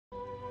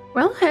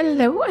Well,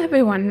 hello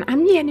everyone,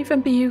 I'm Yeti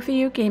from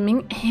v4.2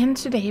 Gaming, and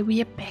today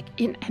we are back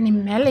in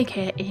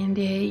Animallica, and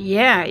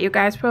yeah, you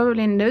guys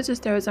probably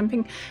noticed there was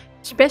something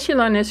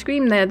special on the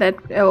screen there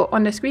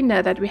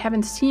that we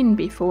haven't seen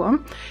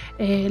before.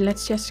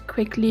 Let's just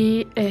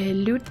quickly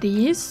loot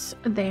these.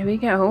 There we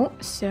go.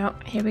 So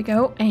here we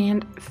go,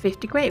 and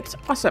 50 grapes,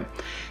 awesome.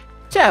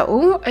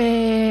 So,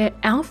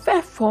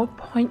 Alpha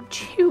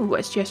 4.2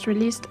 was just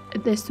released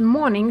this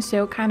morning,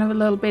 so kind of a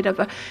little bit of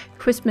a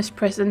Christmas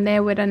present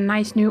there with a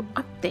nice new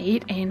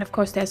update, and of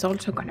course there's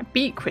also gonna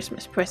be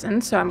Christmas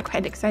presents, so I'm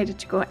quite excited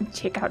to go and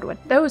check out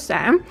what those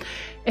are.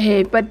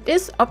 But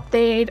this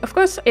update, of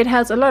course, it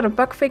has a lot of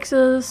bug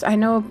fixes. I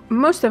know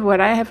most of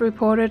what I have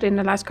reported in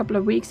the last couple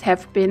of weeks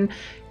have been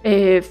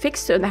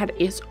fixed, so that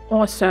is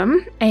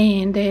awesome.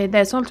 And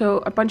there's also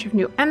a bunch of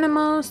new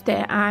animals.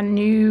 There are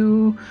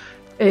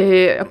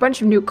a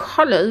bunch of new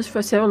colors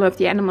for several of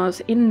the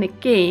animals in the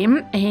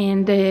game,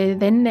 and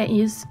then there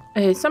is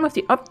some of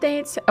the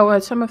updates, or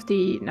some of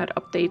the, not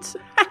updates,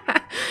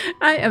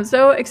 I am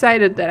so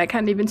excited that I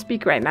can't even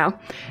speak right now.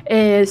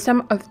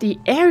 Some of the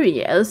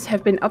areas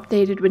have been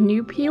updated with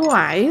new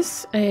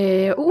POIs.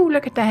 Oh,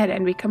 look at that,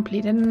 and we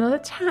completed another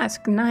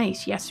task.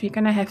 Nice. Yes, we're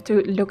gonna have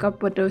to look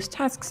up what those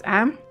tasks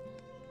are.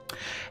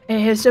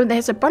 So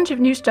there's a bunch of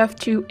new stuff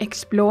to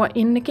explore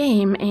in the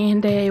game,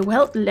 and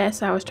well,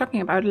 as I was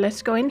talking about,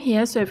 let's go in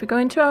here. So if we go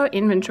into our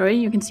inventory,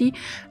 you can see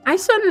I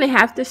suddenly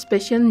have this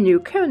special new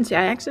currency.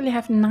 I actually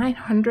have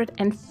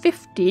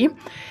 950,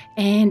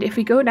 and if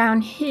we go down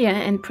here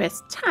and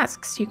press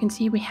tasks, you can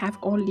see we have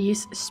all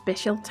these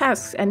special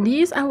tasks, and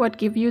these are what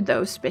give you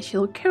those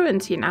special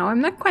currency. Now,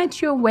 I'm not quite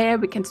sure where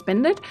we can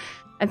spend it.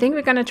 I think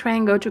we're gonna try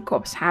and go to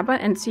Corpse Harbor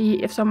and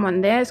see if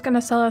someone there is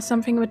gonna sell us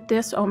something with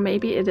this, or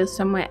maybe it is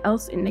somewhere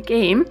else in the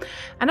game.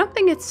 I don't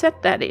think it said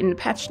that in the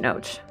patch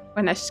notes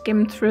when I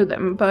skimmed through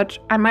them, but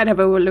I might have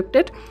overlooked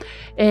it.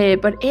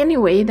 But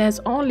anyway, there's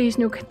all these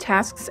new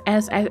tasks,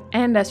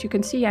 and as you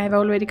can see, I've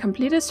already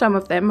completed some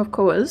of them, of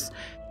course.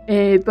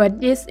 But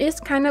this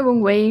is kind of a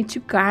way to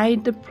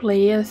guide the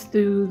player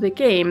through the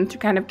game to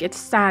kind of get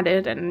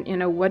started, and you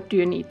know, what do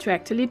you need to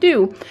actually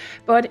do.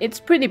 But it's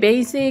pretty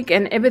basic,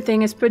 and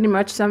everything is pretty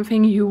much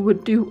something you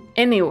would do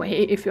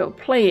anyway if you're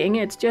playing.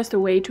 It's just a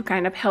way to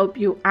kind of help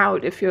you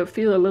out if you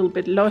feel a little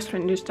bit lost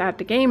when you start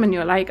the game and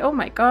you're like, oh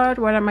my god,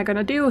 what am I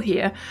gonna do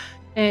here?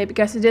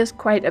 Because it is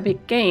quite a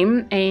big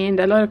game, and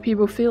a lot of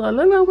people feel a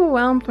little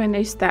overwhelmed when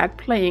they start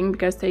playing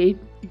because they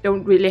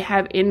don't really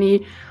have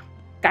any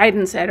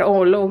guidance at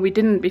all, or we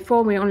didn't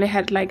before. We only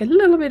had like a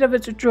little bit of a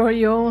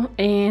tutorial,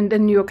 and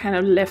then you're kind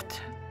of left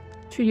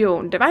to your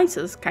own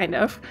devices, kind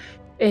of.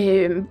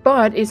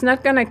 But it's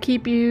not gonna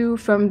keep you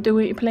from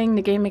playing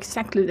the game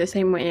exactly the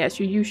same way as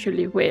you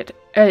usually would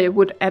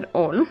at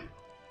all.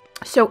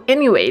 So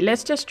anyway,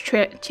 let's just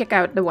check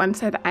out the ones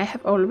that I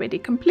have already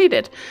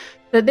completed.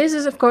 So this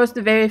is of course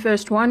the very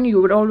first one.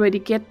 You would already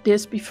get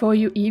this before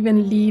you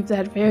even leave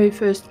that very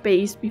first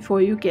base,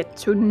 before you get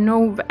to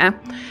Nova.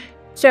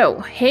 So,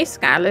 hey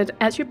Scarlet,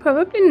 as you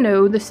probably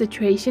know, the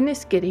situation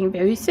is getting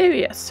very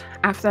serious.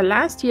 After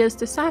last year's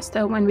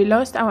disaster when we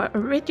lost our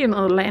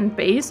original land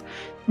base,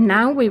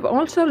 now we've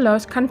also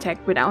lost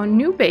contact with our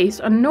new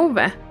base on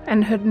Nova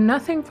and heard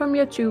nothing from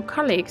your two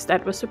colleagues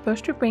that were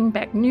supposed to bring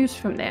back news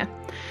from there.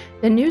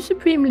 The new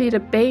Supreme Leader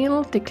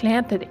Bale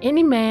declared that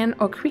any man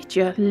or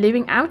creature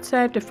living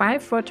outside the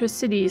 5 fortress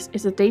cities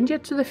is a danger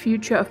to the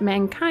future of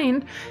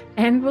mankind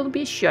and will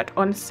be shot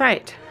on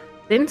sight.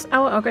 Since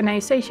our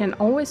organization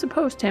always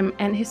opposed him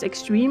and his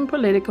extreme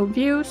political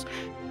views,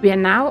 we are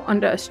now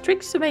under a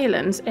strict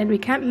surveillance and we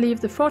can't leave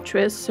the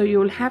fortress, so you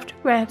will have to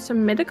grab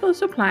some medical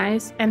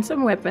supplies and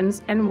some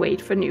weapons and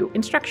wait for new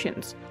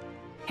instructions.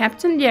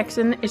 Captain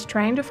Jackson is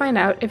trying to find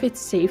out if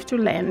it's safe to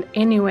land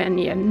anywhere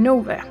near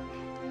Nova.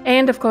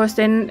 And of course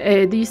then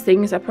these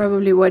things are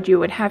probably what you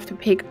would have to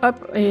pick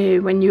up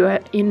when you are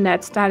in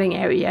that starting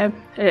area.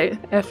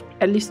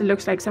 At least it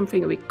looks like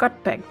something we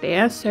got back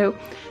there, so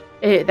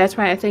that's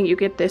why I think you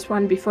get this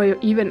one before you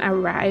even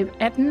arrive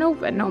at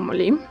Nova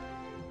normally.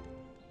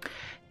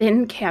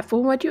 Then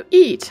careful what you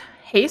eat.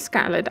 Hey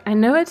Scarlet, I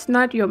know it's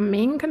not your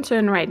main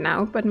concern right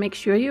now, but make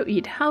sure you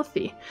eat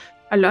healthy.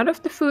 A lot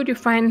of the food you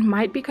find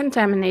might be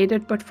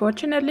contaminated, but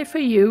fortunately for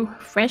you,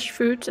 fresh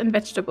fruits and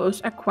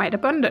vegetables are quite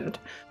abundant.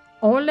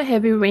 All the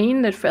heavy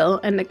rain that fell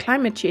and the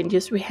climate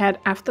changes we had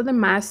after the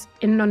mass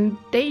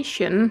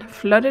inundation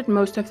flooded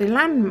most of the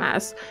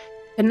landmass.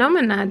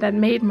 Phenomena that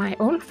made my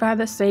old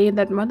father say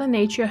that Mother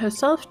Nature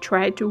herself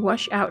tried to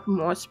wash out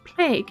Moore's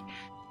plague,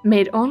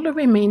 made all the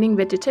remaining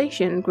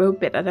vegetation grow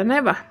better than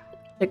ever.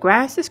 The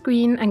grass is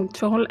green and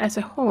tall as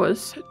a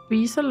horse,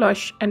 trees are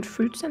lush, and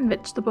fruits and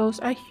vegetables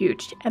are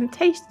huge and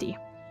tasty.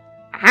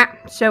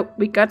 So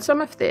we got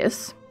some of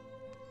this.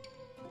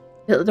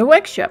 Build a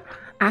workshop.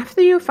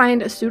 After you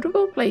find a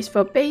suitable place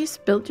for a base,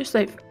 build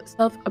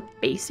yourself a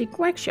basic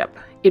workshop.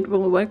 It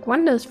will work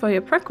wonders for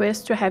your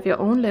progress to have your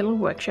own little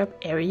workshop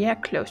area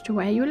close to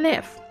where you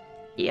live.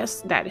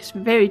 Yes, that is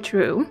very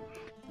true.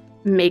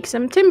 Make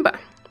some timber.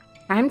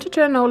 Time to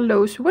turn all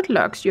those wood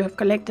logs you have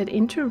collected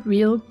into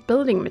real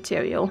building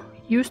material.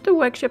 Use the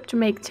workshop to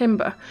make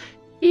timber.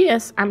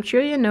 Yes, I'm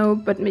sure you know,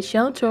 but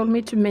Michelle told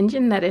me to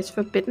mention that it's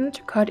forbidden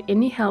to cut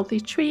any healthy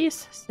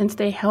trees, since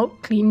they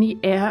help clean the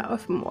air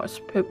of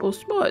moss purple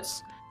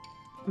spores.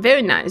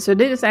 Very nice. So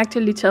this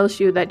actually tells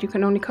you that you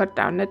can only cut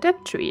down the dead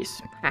trees.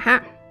 Haha.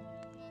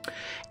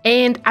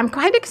 And I'm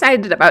quite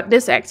excited about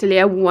this actually.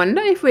 I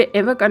wonder if we're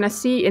ever gonna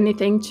see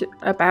anything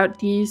about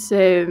these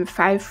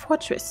 5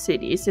 fortress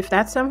cities. If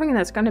that's something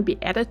that's gonna be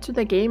added to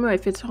the game, or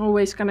if it's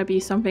always gonna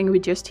be something we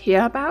just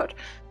hear about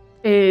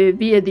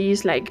via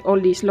these, like, all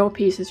these lore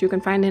pieces you can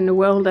find in the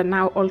world, and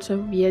now also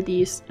via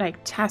these, like,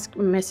 task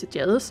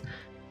messages.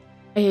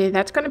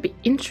 That's gonna be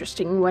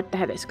interesting what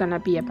that is gonna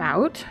be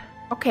about.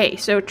 Okay,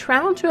 so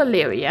travel to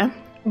Alleria.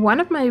 One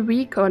of my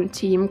recon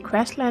team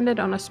crash landed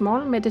on a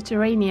small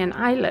Mediterranean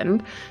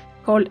island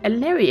called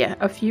Alleria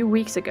a few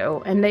weeks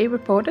ago, and they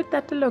reported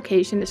that the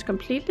location is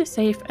completely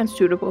safe and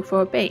suitable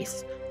for a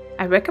base.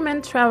 I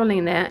recommend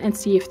traveling there and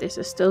see if this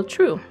is still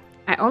true.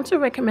 I also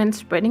recommend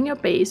spreading your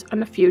base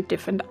on a few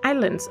different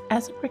islands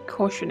as a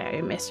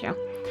precautionary measure.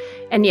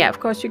 And yeah,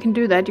 of course you can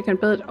do that. You can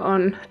build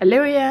on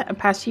Alleria,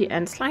 Apache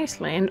and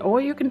Sliceland,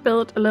 or you can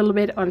build a little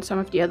bit on some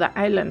of the other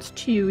islands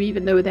too,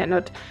 even though they're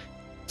not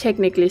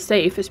technically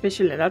safe,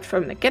 especially not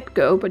from the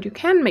get-go, but you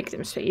can make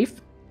them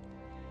safe.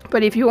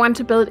 But if you want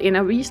to build in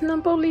a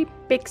reasonably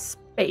big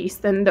space,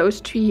 then those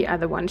 3 are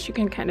the ones you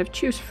can kind of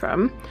choose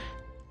from.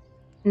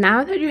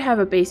 Now that you have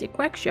a basic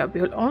workshop,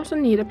 you'll also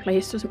need a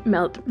place to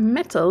melt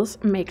metals,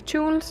 make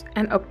tools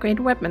and upgrade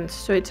weapons,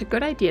 so it's a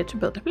good idea to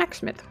build a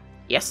blacksmith.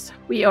 Yes,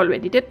 we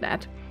already did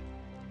that.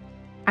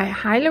 I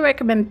highly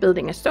recommend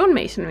building a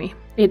stonemasonry.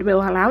 It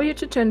will allow you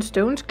to turn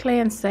stones, clay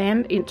and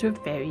sand into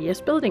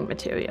various building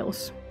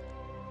materials.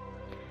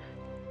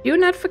 Do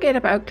not forget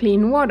about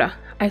clean water.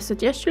 I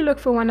suggest you look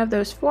for one of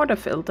those water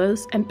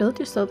filters and build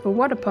yourself a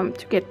water pump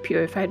to get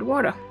purified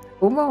water.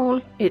 Overall,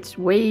 it's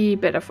way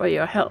better for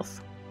your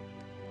health.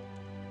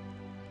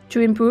 To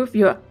improve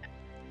your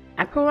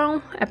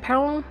apparel,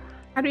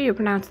 how do you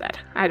pronounce that?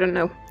 I don't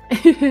know.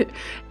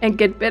 And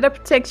get better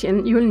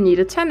protection, you will need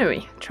a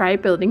tannery. Try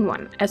building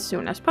one as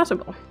soon as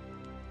possible.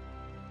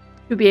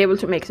 To be able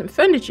to make some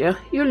furniture,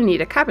 you'll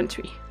need a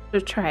carpentry, so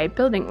try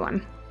building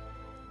one.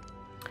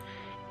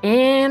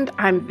 And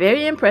I'm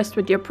very impressed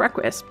with your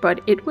progress,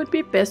 but it would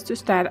be best to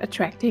start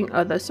attracting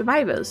other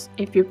survivors.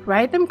 If you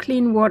provide them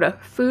clean water,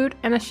 food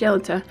and a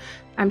shelter,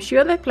 I'm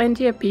sure that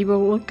plenty of people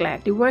will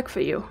gladly work for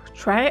you.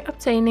 Try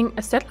obtaining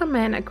a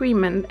settlement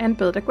agreement and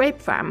build a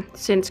grape farm,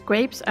 since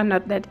grapes are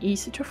not that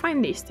easy to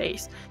find these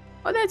days.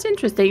 Oh, that's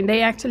interesting.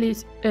 They actually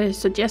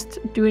suggest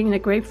doing the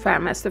grape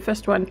farm as the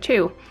first one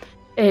too.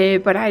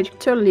 But I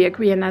totally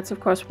agree, and that's of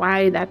course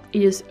why that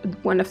is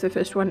one of the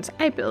first ones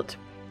I built.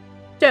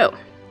 So,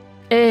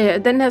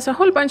 then there's a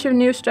whole bunch of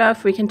new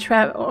stuff. We can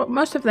travel.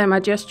 Most of them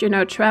are just, you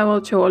know, travel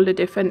to all the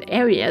different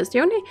areas.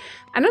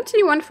 I don't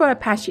see one for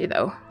Apache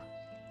though,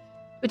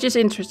 which is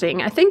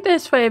interesting. I think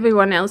there's for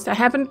everyone else. I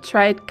haven't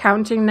tried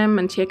counting them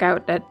and check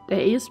out that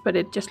there is, but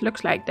it just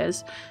looks like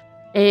there's.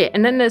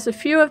 And then there's a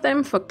few of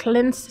them for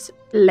Cleanse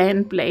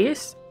Land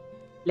Base,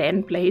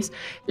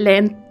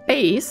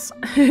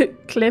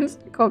 Cleanse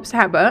Corpse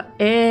Harbor,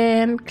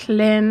 and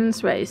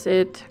Cleanse, where is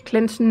it?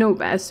 Cleanse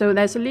Nova. So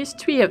there's at least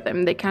 3 of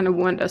them they kind of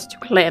want us to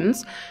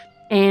cleanse.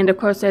 And of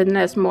course then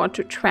there's more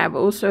to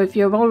travel. So if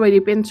you've already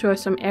been to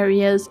some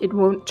areas, it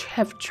won't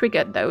have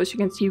triggered those. You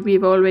can see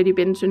we've already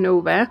been to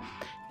Nova.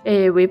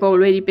 We've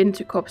already been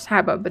to Corpse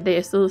Harbor, but they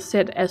are still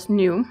set as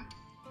new.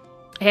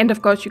 And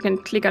of course you can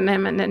click on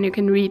them and then you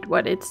can read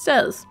what it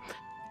says.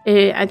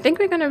 I think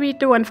we're going to read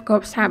the one for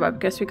Corpse Harbor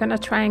because we're going to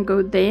try and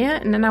go there.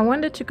 And then I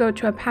wanted to go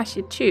to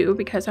Apache too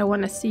because I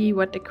want to see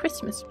what the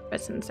Christmas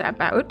presents are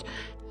about.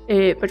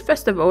 But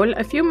first of all,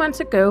 a few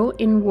months ago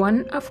in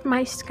one of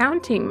my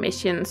scouting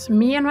missions,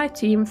 me and my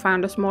team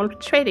found a small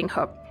trading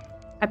hub.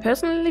 I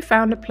personally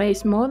found the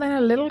place more than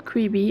a little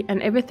creepy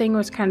and everything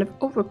was kind of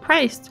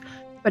overpriced,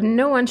 but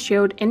no one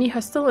showed any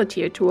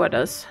hostility toward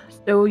us.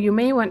 So you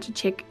may want to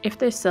check if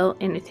they sell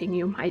anything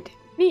you might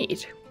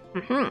need.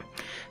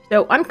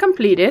 So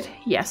uncompleted,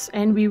 yes,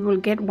 and we will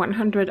get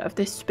 100 of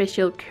this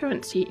special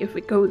currency if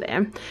we go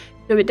there.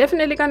 So we're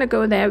definitely gonna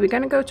go there. We're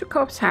gonna go to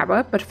Corpse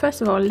Harbor, but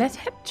first of all, let's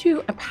head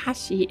to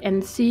Apache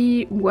and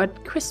see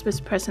what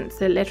Christmas presents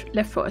they left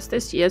for us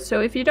this year.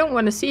 So if you don't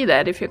want to see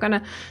that, if you're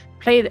gonna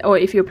play, or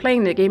if you're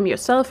playing the game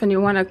yourself and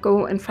you want to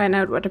go and find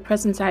out what the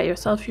presents are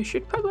yourself, you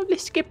should probably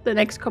skip the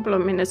next couple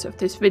of minutes of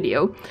this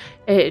video.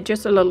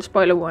 Just a little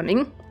spoiler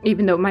warning,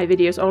 even though my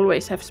videos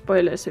always have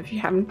spoilers if you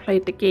haven't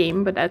played the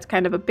game, but that's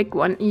kind of a big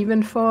one,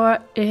 even for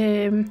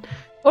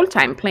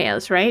old-time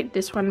players, right?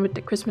 This one with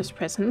the Christmas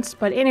presents.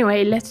 But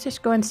anyway, let's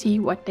just go and see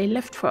what they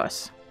left for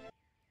us.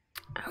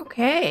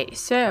 Okay,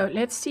 so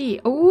let's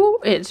see. Oh,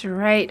 it's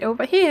right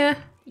over here.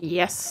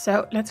 Yes,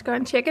 so let's go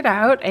and check it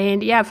out.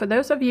 And yeah, for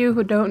those of you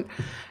who don't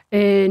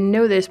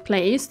know this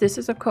place, this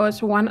is of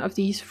course one of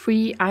these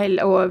free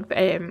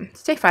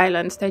safe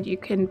islands that you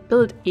can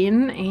build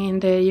in,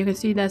 and you can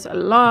see there's a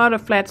lot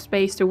of flat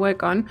space to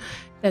work on.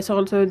 There's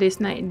also these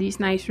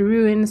nice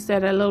ruins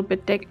that are a little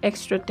bit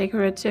extra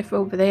decorative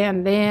over there,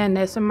 and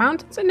there's some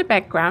mountains in the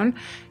background.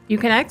 You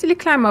can actually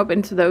climb up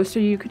into those, so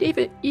you could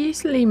even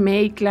easily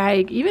make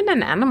like even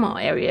an animal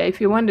area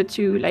if you wanted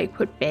to, like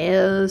put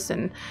bears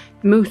and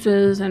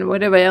mooses and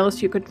whatever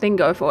else you could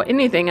think of, or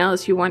anything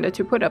else you wanted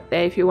to put up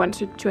there. If you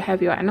wanted to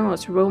have your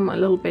animals roam a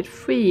little bit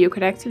free, you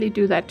could actually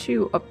do that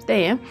too up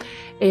there.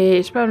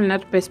 It's probably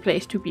not the best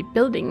place to be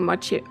building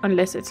much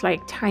unless it's like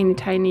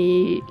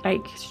tiny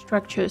like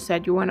structures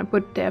that you want to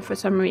put there for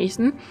some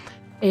reason.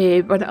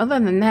 But other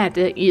than that,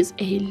 there is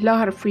a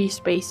lot of free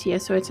space here,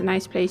 so it's a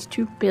nice place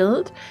to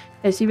build.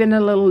 There's even a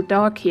little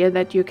dog here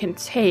that you can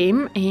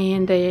tame,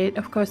 and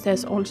of course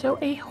there's also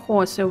a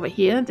horse over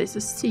here. This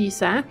is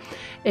Caesar,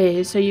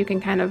 so you can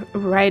kind of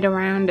ride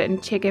around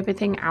and check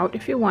everything out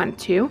if you want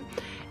to.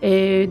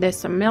 There's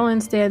some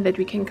melons there that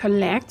we can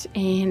collect,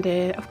 and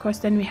of course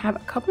then we have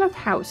a couple of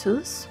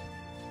houses.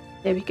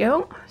 There we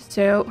go.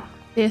 So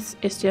this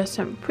is just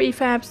some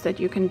prefabs that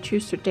you can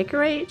choose to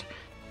decorate.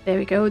 There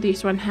we go.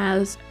 This one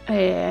has,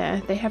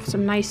 they have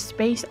some nice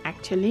space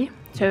actually.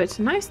 So it's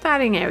a nice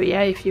starting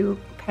area if you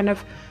kind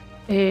of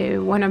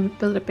want to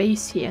build a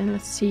base here.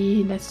 Let's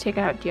see, let's check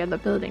out the other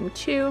building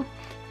too.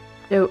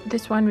 So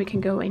this one we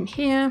can go in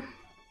here.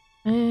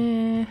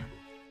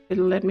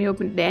 It'll let me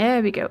open,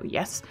 there we go,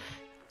 yes.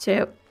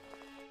 So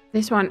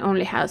this one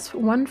only has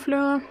one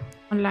floor,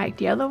 unlike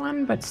the other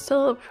one, but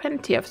still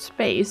plenty of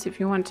space if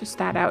you want to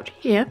start out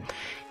here.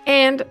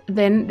 And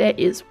then there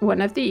is one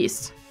of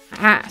these.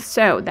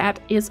 So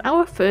that is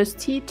our first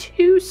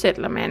T2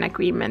 settlement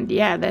agreement.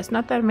 Yeah, there's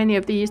not that many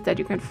of these that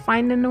you can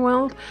find in the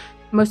world.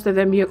 Most of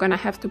them you're gonna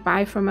have to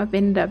buy from a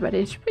vendor, but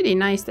it's pretty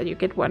nice that you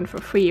get one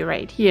for free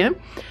right here.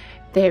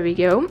 There we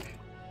go.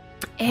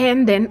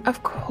 And then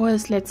of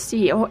course, let's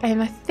see. Oh,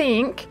 and I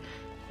think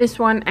this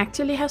one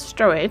actually has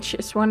storage.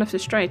 It's one of the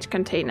storage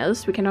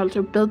containers. We can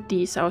also build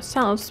these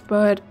ourselves,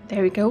 but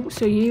there we go.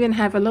 So you even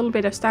have a little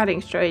bit of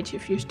starting storage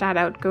if you start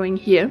out going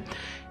here.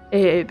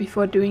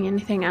 Before doing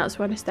anything else.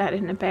 What is that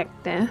in the back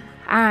there?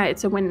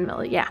 It's a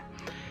windmill, yeah.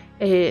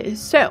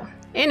 So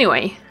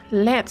anyway,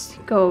 let's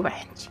go over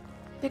and check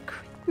the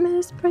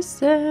Christmas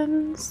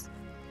presents.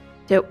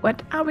 So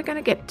what are we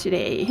gonna get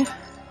today?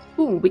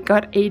 Ooh, we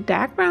got a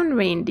dark brown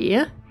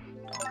reindeer,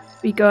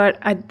 we got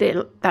a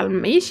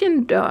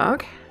Dalmatian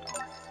dog,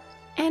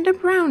 and a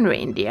brown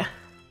reindeer.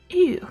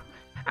 Ew.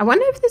 I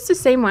wonder if it's the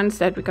same ones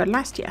that we got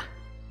last year,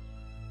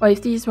 or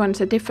if these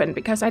ones are different,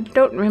 because I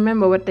don't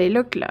remember what they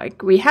look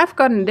like. We have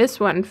gotten this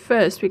one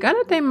first. We got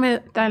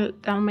a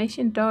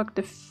Dalmatian dog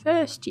the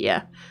first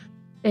year,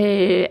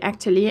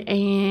 actually,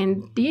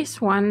 and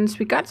these ones,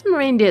 we got some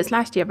reindeers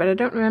last year, but I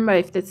don't remember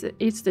if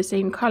it's the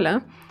same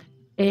color.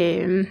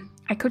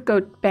 I could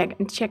go back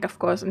and check, of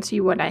course, and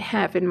see what I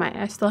have in my,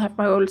 I still have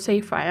my old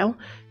save file.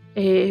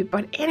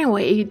 But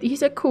anyway,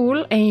 these are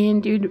cool,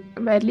 and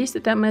at least the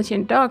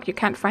Dalmatian dog you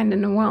can't find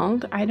in the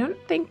world. I don't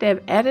think they've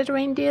added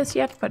reindeers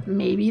yet, but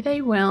maybe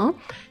they will.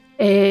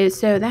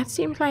 So that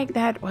seems like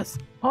that was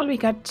all we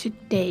got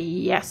today,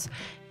 yes.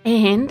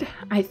 And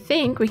I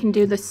think we can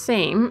do the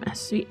same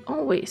as we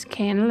always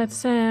can.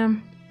 Let's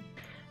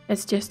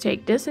just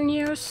take this in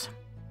use.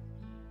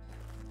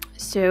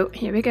 So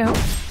here we go.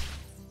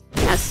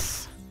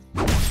 Yes.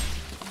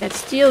 Let's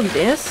steal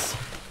this,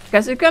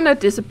 because it's gonna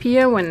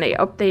disappear when they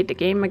update the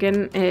game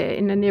again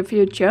in the near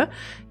future.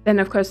 Then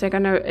of course they're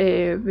gonna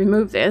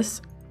remove this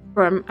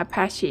from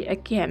Apache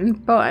again,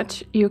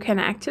 but you can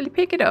actually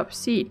pick it up.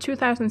 See,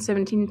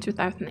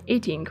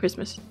 2017-2018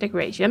 Christmas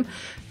decoration,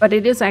 but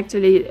it is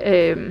actually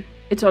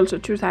it's also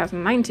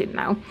 2019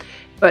 now.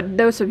 But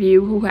those of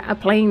you who are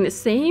playing the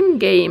same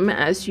game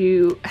as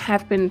you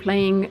have been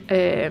playing,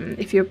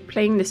 if you're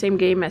playing the same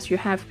game as you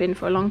have been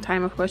for a long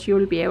time, of course you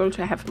will be able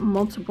to have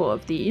multiple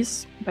of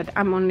these, but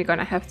I'm only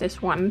gonna have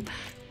this one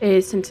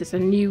since it's a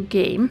new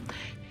game.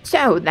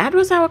 So that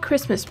was our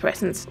Christmas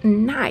presents.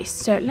 Nice.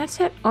 So let's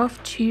head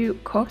off to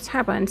Corpse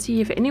Harbor and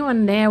see if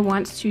anyone there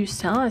wants to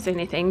sell us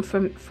anything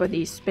for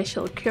the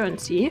special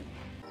currency.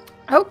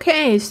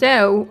 Okay,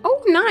 so,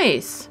 oh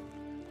nice.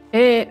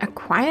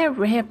 Acquire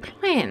rare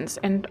plants.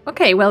 And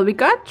okay, well, we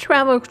got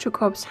travel to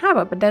Corpse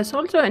Harbor, but there's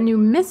also a new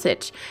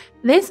message.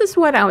 This is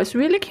what I was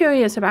really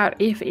curious about,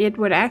 if it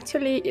would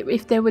actually,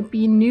 if there would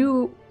be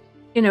new,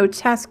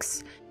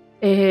 tasks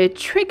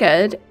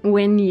triggered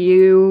when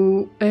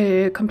you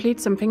complete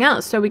something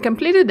else. So we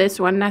completed this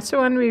one, that's the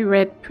one we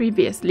read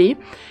previously.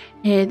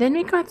 Then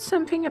we got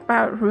something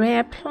about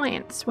rare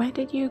plants. Where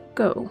did you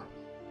go?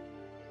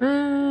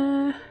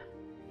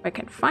 If I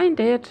can find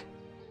it.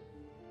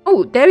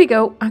 Oh, there we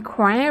go.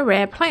 Acquire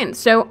rare plants.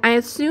 So I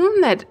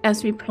assume that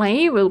as we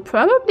play, we'll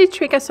probably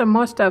trigger some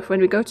more stuff when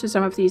we go to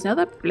some of these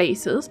other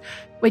places,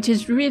 which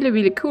is really,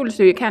 really cool.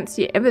 So you can't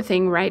see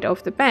everything right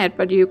off the bat,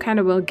 but you kind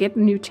of will get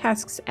new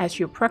tasks as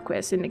you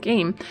progress in the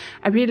game.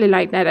 I really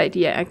like that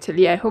idea,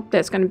 actually. I hope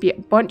there's going to be a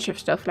bunch of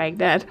stuff like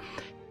that.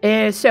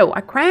 So,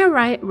 acquire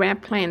rare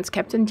plants.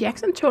 Captain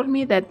Jackson told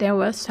me that there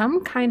was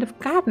some kind of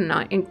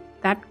gardener in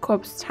that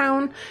corpse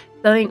town,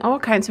 selling all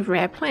kinds of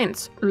rare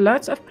plants.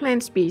 Lots of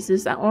plant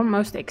species are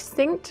almost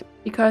extinct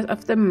because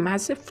of the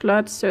massive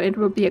floods, so it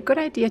will be a good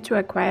idea to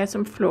acquire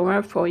some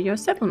flora for your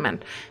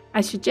settlement.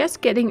 I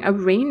suggest getting a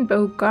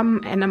rainbow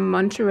gum and a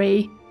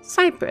Monterey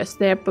cypress.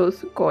 They're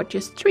both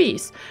gorgeous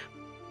trees.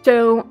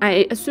 So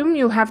I assume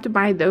you have to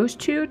buy those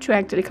two to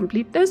actually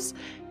complete this.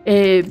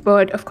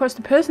 But of course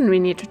the person we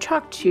need to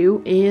talk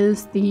to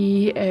is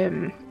the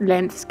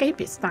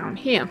landscapist down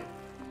here.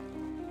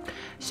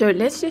 So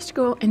let's just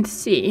go and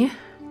see.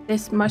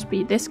 This must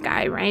be this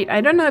guy, right?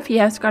 I don't know if he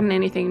has gotten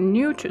anything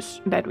new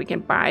that we can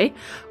buy.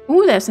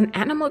 Oh, there's an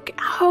animal.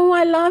 Oh,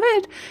 I love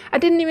it. I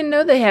didn't even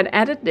know they had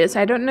added this.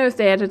 I don't know if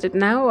they added it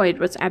now or it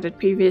was added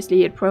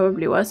previously. It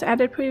probably was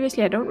added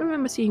previously. I don't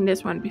remember seeing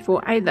this one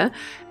before either.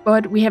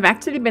 But we have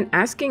actually been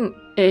asking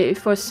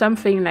for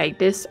something like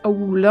this a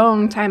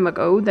long time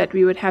ago, that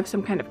we would have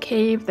some kind of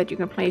cave that you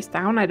can place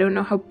down. I don't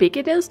know how big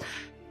it is.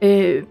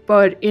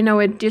 But, you know,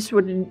 it just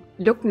would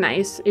look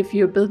nice if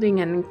you're building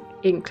an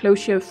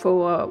enclosure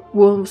for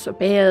wolves or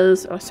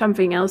bears or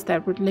something else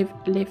that would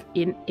live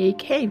in a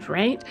cave,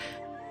 right?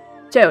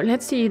 So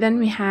let's see, then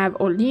we have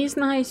all these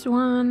nice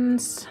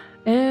ones.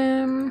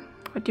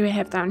 What do we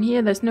have down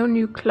here? There's no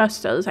new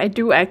clusters. I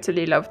do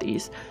actually love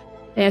these.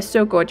 They're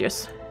so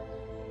gorgeous.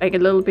 Like a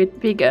little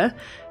bit bigger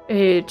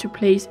to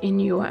place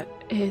in your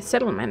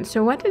settlement.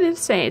 So what did it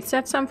say? It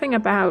said something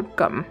about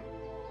gum.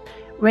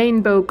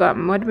 Rainbow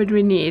gum. What would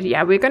we need?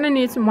 Yeah, we're gonna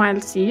need some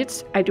wild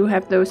seeds. I do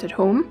have those at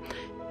home.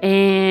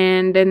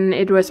 And then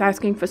it was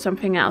asking for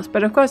something else.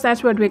 But of course,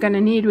 that's what we're going to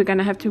need. We're going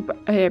to have to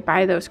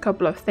buy those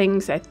couple of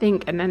things, I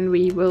think. And then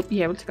we will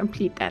be able to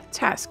complete that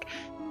task.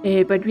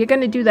 But we're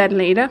going to do that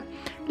later.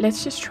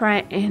 Let's just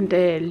try and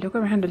look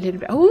around a little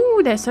bit.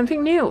 Oh, there's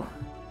something new.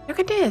 Look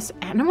at this.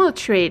 Animal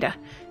trader.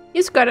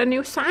 He's got a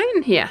new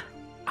sign here.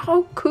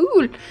 Oh,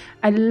 cool.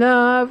 I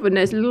love when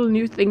there's little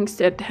new things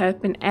that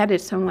have been added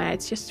somewhere.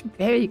 It's just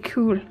very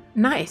cool.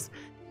 Nice.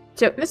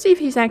 So let's see if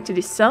he's actually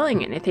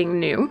selling anything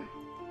new.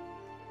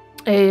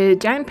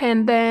 Giant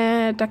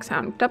panda,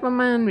 Dachshund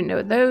Doberman, we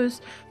know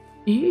those.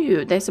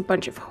 Ew, there's a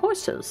bunch of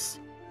horses.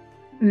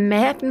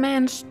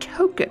 Madman's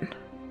token.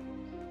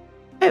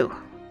 Oh.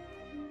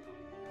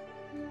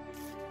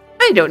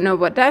 I don't know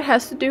what that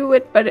has to do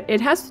with, but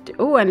it has to do...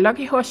 Oh, and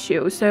Lucky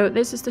Horseshoe. So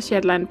this is the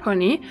Shetland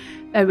pony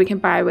that we can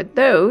buy with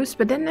those.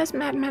 But then there's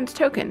Madman's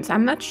tokens.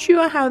 I'm not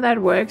sure how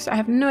that works. I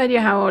have no idea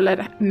how all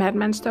that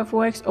Madman stuff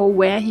works or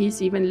where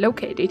he's even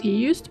located. He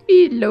used to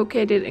be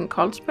located in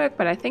Carlsberg,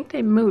 but I think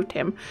they moved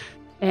him.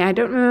 I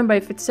don't remember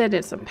if it said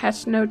in some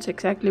patch notes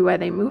exactly where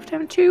they moved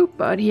him to,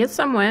 but he is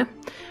somewhere.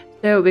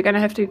 So we're gonna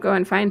have to go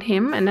and find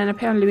him, and then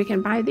apparently we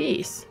can buy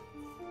these.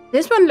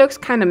 This one looks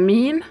kind of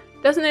mean,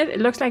 doesn't it? It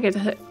looks like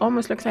it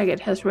almost looks like it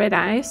has red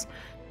eyes.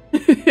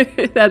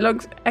 That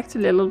looks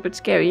actually a little bit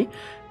scary.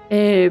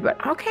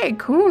 But okay,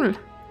 cool.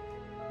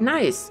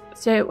 Nice.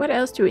 So what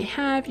else do we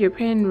have?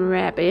 European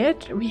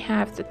rabbit. We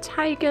have the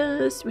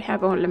tigers. We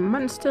have all the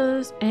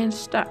monsters and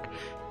stock.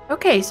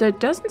 Okay, so it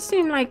doesn't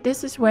seem like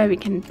this is where we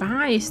can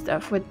buy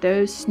stuff with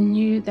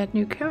that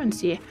new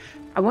currency.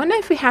 I wonder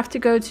if we have to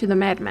go to the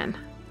Madman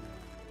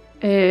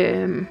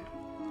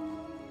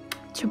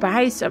to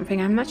buy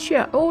something. I'm not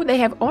sure. Oh, they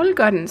have all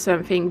gotten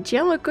something.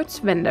 General goods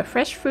vendor,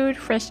 fresh food,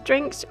 fresh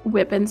drinks,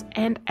 weapons,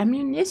 and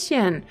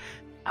ammunition.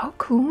 Oh,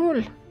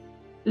 cool.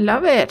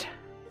 Love it.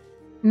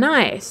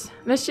 Nice.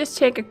 Let's just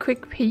take a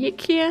quick peek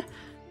here.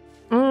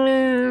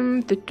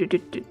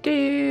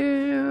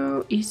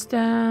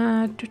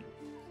 Easter.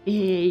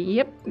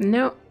 Yep,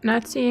 no,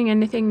 not seeing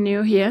anything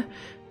new here.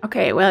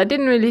 Okay, well, I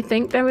didn't really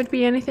think there would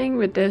be anything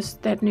with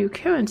that new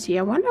currency.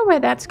 I wonder where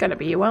that's gonna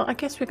be. Well, I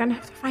guess we're gonna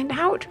have to find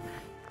out.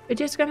 We're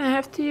just gonna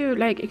have to,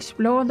 like,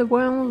 explore the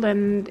world,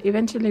 and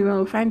eventually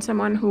we'll find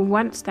someone who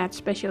wants that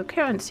special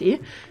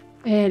currency.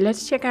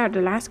 Let's check out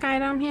the last guy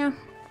down here.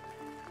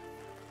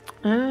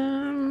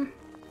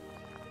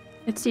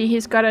 Let's see,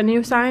 he's got a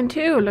new sign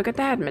too. Look at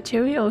that,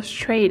 materials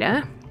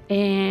trader.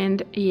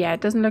 And yeah,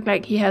 it doesn't look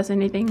like he has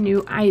anything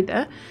new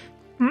either.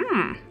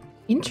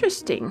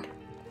 Interesting.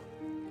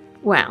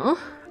 Well,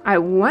 I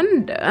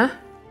wonder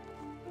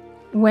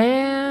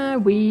where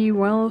we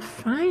will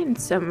find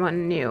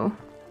someone new.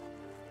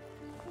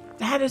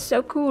 That is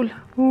so cool.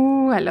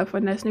 Ooh, I love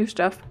when there's new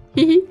stuff.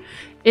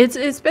 It's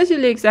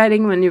especially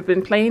exciting when you've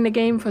been playing the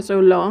game for so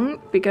long,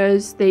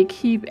 because they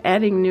keep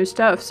adding new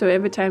stuff. So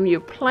every time you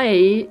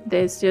play,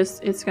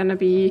 it's gonna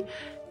be,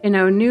 you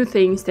know, new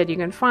things that you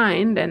can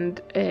find, and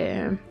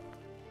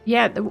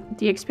yeah,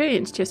 the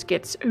experience just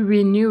gets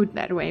renewed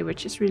that way,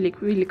 which is really,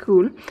 really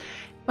cool.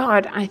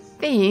 But I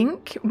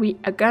think we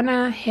are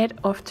gonna head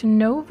off to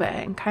Nova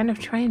and kind of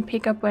try and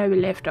pick up where we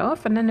left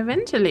off, and then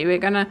eventually we're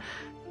gonna,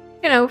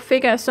 you know,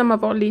 figure some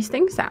of all these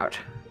things out.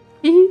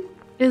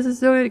 This is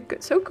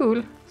so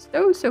cool.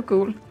 So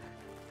cool.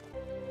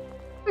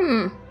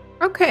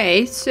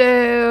 Okay,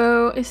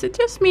 so is it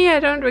just me? I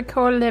don't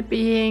recall there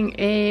being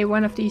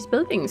one of these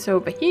buildings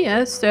over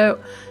here, so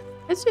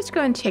let's just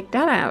go and check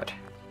that out.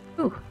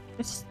 Oh,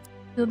 let's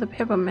do the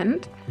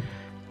peppermint.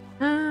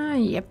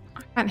 Yep.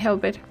 Can't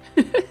help it.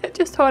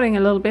 Just hoarding a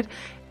little bit.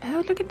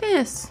 Oh, look at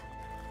this.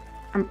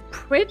 I'm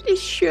pretty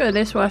sure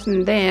this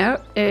wasn't there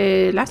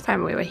last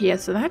time we were here,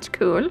 so that's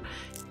cool.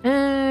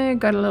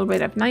 Got a little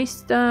bit of nice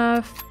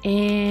stuff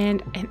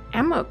and an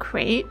ammo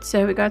crate.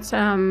 So we got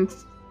some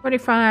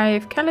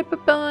 45 caliber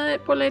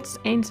bullets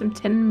and some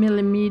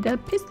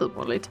 10mm pistol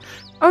bullets.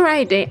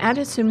 Alright, they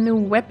added some new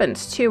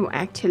weapons too,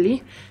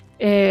 actually.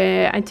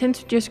 I tend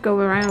to just go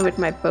around with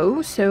my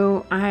bow,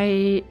 so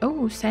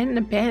oh, send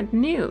the bad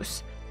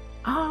news.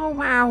 Oh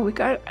wow, we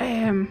got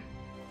a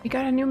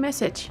new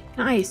message.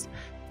 Nice.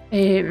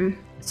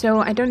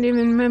 So I don't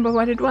even remember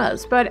what it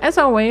was, but as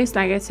always,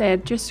 like I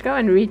said, just go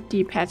and read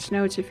the patch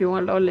notes if you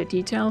want all the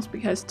details,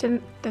 because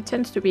there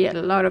tends to be a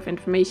lot of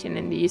information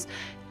in these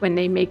when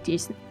they make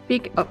these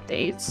big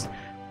updates.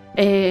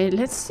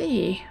 Let's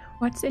see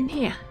what's in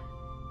here.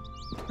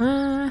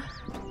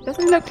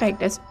 Doesn't look like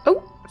this.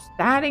 Oh,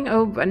 starting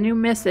over, new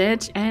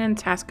message and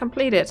task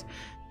completed.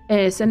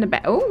 Send it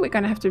back. Oh, we're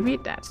gonna have to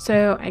read that,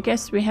 so I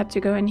guess we had to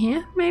go in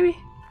here, maybe.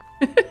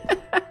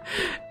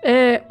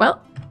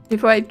 Well,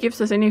 before it gives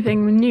us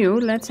anything new,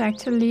 let's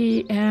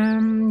actually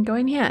go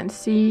in here and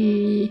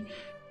see.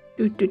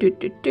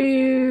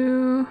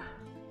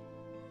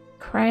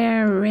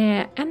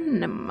 Rare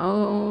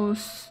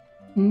animals.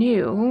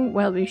 New.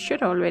 Well, we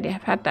should already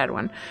have had that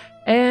one.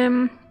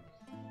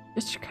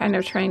 Just kind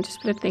of trying to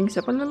split things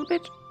up a little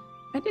bit.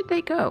 Where did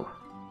they go?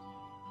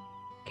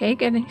 Okay,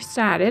 getting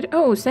started.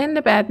 Oh, send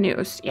the bad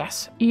news.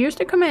 Yes. Use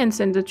the command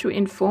center to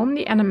inform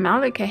the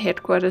Animallica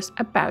headquarters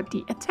about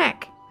the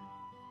attack.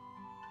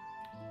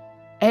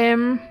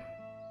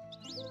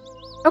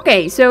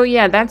 Okay, so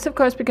yeah, that's of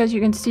course because you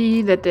can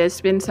see that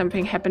there's been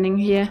something happening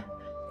here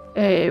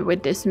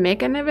with this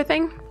mech and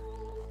everything.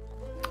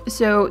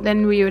 So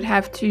then we would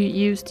have to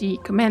use the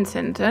command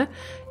center.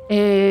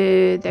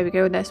 There we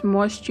go, there's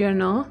Morse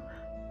journal.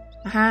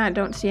 I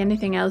don't see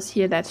anything else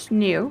here that's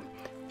new.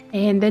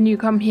 And then you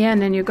come here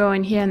and then you go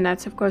in here, and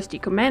that's of course the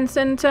command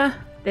center.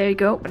 There you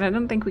go, but I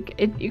don't think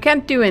you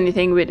can't do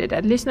anything with it,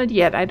 at least not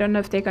yet. I don't know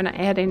if they're gonna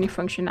add any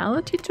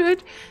functionality to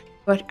it,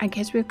 but I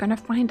guess we're gonna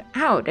find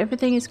out.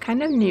 Everything is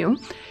kind of new.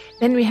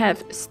 Then we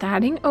have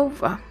starting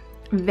over.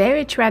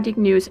 Very tragic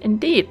news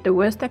indeed. The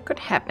worst that could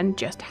happen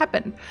just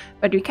happened.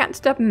 But we can't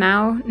stop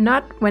now,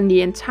 not when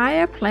the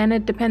entire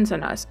planet depends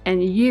on us,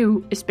 and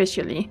you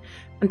especially.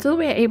 Until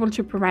we are able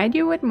to provide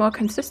you with more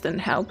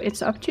consistent help,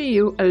 it's up to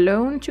you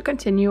alone to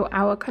continue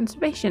our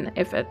conservation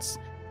efforts.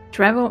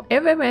 Travel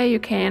everywhere you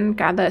can,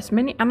 gather as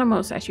many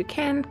animals as you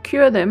can,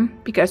 cure them,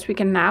 because we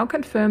can now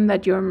confirm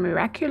that your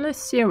miraculous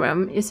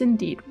serum is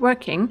indeed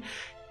working,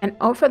 and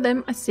offer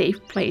them a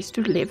safe place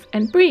to live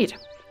and breed.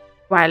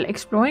 While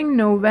exploring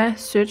Nova,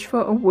 search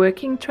for a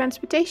working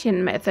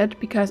transportation method,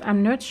 because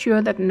I'm not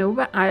sure that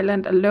Nova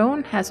Island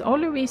alone has all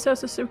the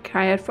resources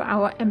required for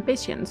our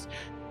ambitions.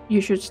 You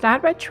should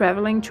start by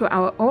traveling to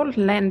our old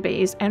land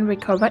base and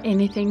recover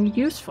anything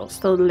useful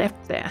still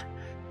left there.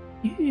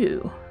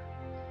 Ew.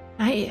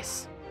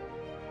 Nice.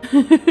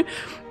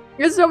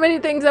 There's so many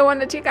things I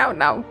want to check out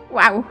now.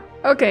 Wow.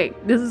 Okay,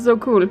 this is so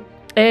cool.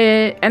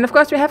 And of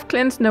course we have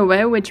Cleanse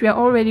Nova, which we are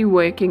already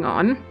working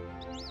on.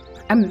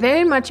 I'm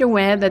very much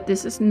aware that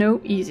this is no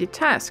easy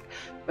task,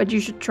 but you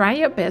should try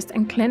your best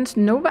and cleanse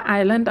Nova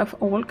Island of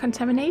all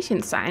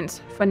contamination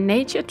signs. For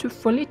nature to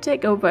fully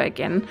take over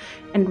again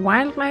and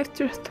wildlife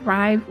to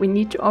thrive, we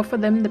need to offer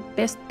them the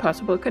best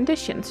possible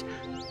conditions.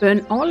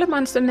 Burn all the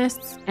monster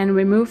nests and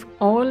remove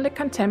all the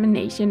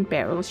contamination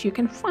barrels you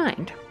can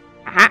find.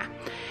 Aha!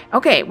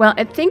 Okay, well,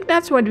 I think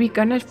that's what we're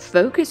gonna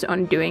focus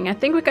on doing. I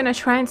think we're gonna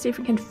try and see if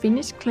we can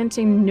finish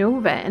cleansing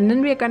Nova, and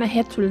then we're gonna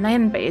head to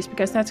land base,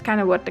 because that's kind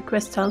of what the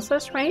quest tells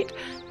us, right?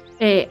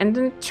 And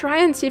then try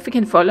and see if we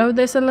can follow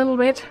this a little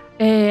bit.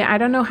 I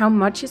don't know how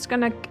much it's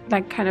gonna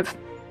like kind of,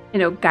 you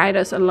know, guide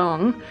us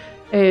along.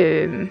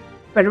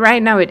 But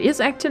right now it is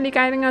actually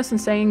guiding us and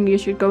saying you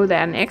should go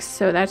there next,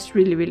 so that's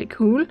really, really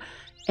cool.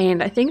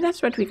 And I think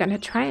that's what we're gonna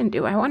try and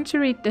do. I want to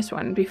read this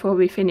one before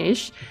we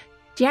finish.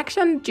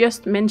 Jackson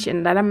just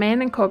mentioned that a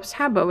man in Corpse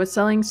Harbor was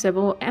selling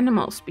several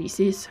animal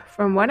species.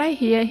 From what I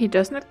hear, he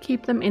does not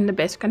keep them in the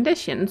best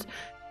conditions,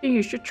 so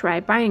you should try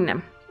buying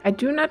them. I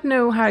do not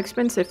know how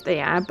expensive they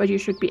are, but you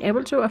should be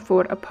able to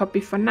afford a puppy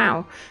for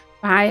now.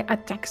 Buy a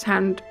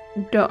dachshund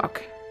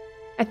dog.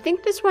 I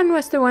think this one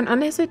was the one,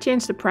 unless I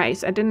changed the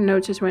price. I didn't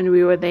notice when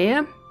we were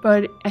there,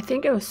 but I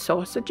think it was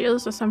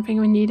sausages or something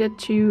we needed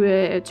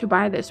to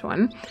buy this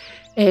one.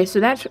 So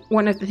that's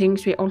one of the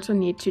things we also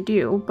need to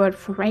do. But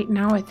for right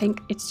now, I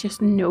think it's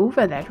just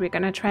Nova that we're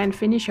gonna try and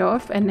finish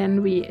off, and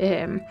then we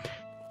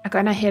are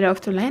gonna head off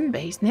to land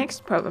base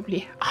next,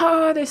 probably.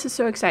 Oh, this is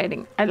so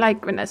exciting. I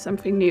like when there's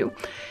something new.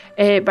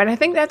 But I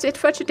think that's it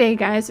for today,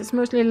 guys. It's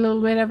mostly a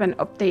little bit of an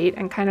update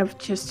and kind of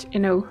just, you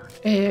know,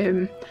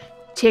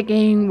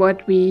 checking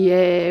what we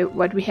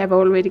have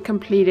already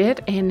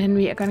completed, and then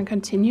we are going to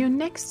continue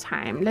next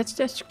time. Let's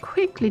just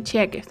quickly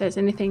check if there's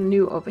anything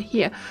new over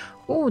here.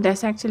 Oh,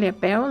 there's actually a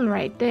barrel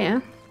right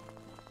there.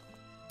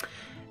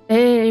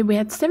 We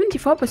had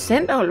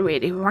 74%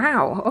 already.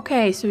 Wow.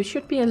 Okay, so it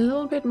should be a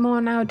little bit more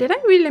now. Did I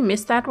really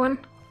miss that one?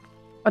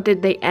 Or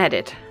did they add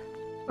it?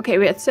 Okay,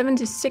 we're at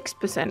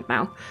 76%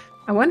 now.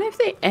 I wonder if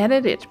they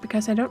added it,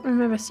 because I don't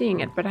remember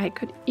seeing it, but I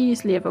could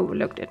easily have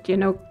overlooked it. You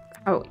know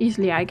how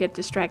easily I get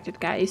distracted,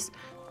 guys.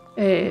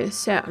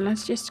 So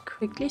let's just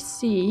quickly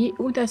see.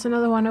 Oh, there's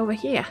another one over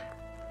here.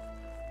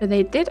 So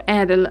they did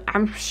add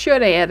I'm sure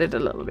they added a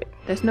little bit.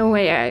 There's no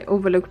way I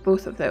overlooked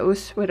both of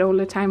those with all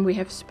the time we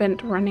have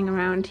spent running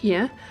around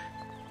here.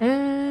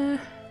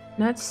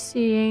 Not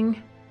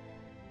seeing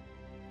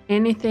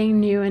anything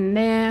new in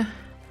there.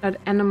 Not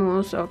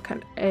animals or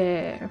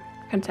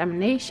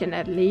contamination,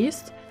 at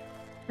least.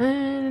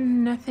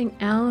 Nothing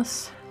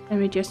else. Then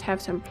we just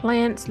have some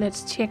plants.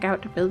 Let's check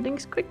out the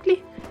buildings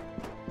quickly.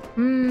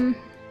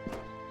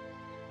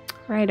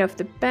 Right off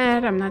the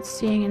bat, I'm not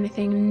seeing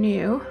anything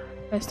new.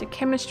 There's the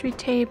chemistry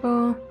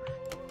table.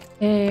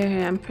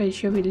 I'm pretty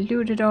sure we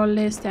looted all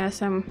this. There are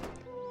some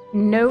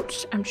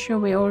notes. I'm sure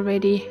we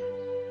already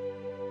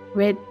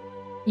read.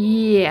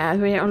 Yeah,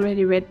 we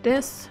already read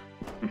this.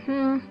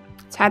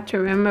 It's hard to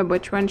remember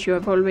which ones you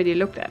have already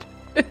looked at.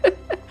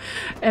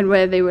 And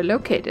where they were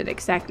located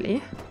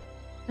exactly.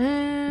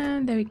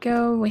 And there we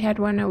go. We had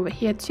one over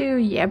here too.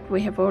 Yep,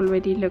 we have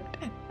already looked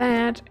at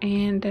that.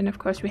 And then of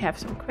course we have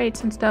some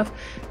crates and stuff.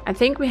 I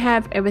think we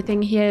have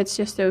everything here. It's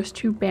just those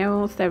 2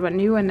 barrels that were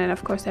new, and then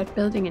of course that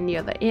building in the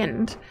other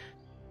end.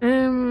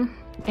 And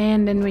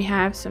then we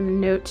have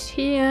some notes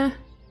here.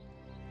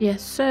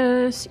 Yes,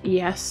 sirs.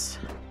 Yes,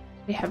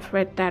 we have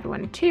read that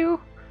one too.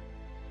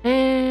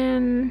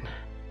 And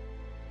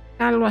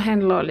Carl will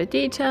handle all the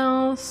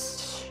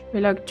details. We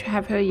like to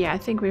have her. Yeah, I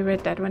think we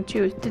read that one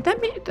too.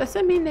 Does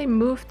that mean they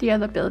moved the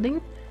other building?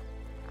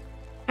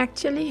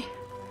 Actually,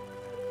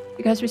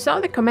 because we saw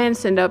the command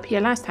center up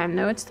here last time.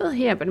 No, it's still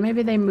here, but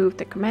maybe they moved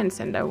the command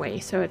center away,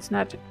 so it's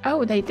not.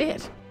 Oh, they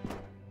did.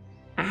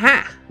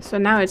 Aha! So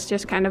now it's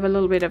just kind of a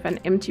little bit of an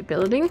empty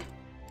building.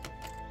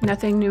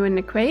 Nothing new in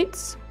the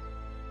crates.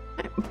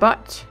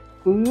 But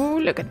ooh,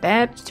 look at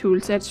that.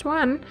 Toolsets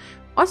 1.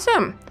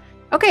 Awesome.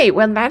 Okay,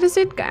 well that is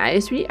it,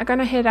 guys. We are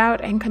gonna head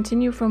out and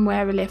continue from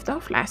where we left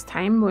off last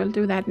time. We'll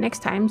do that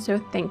next time. So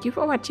thank you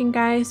for watching,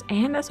 guys.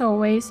 And as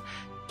always,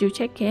 do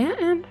take care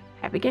and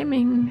happy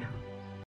gaming.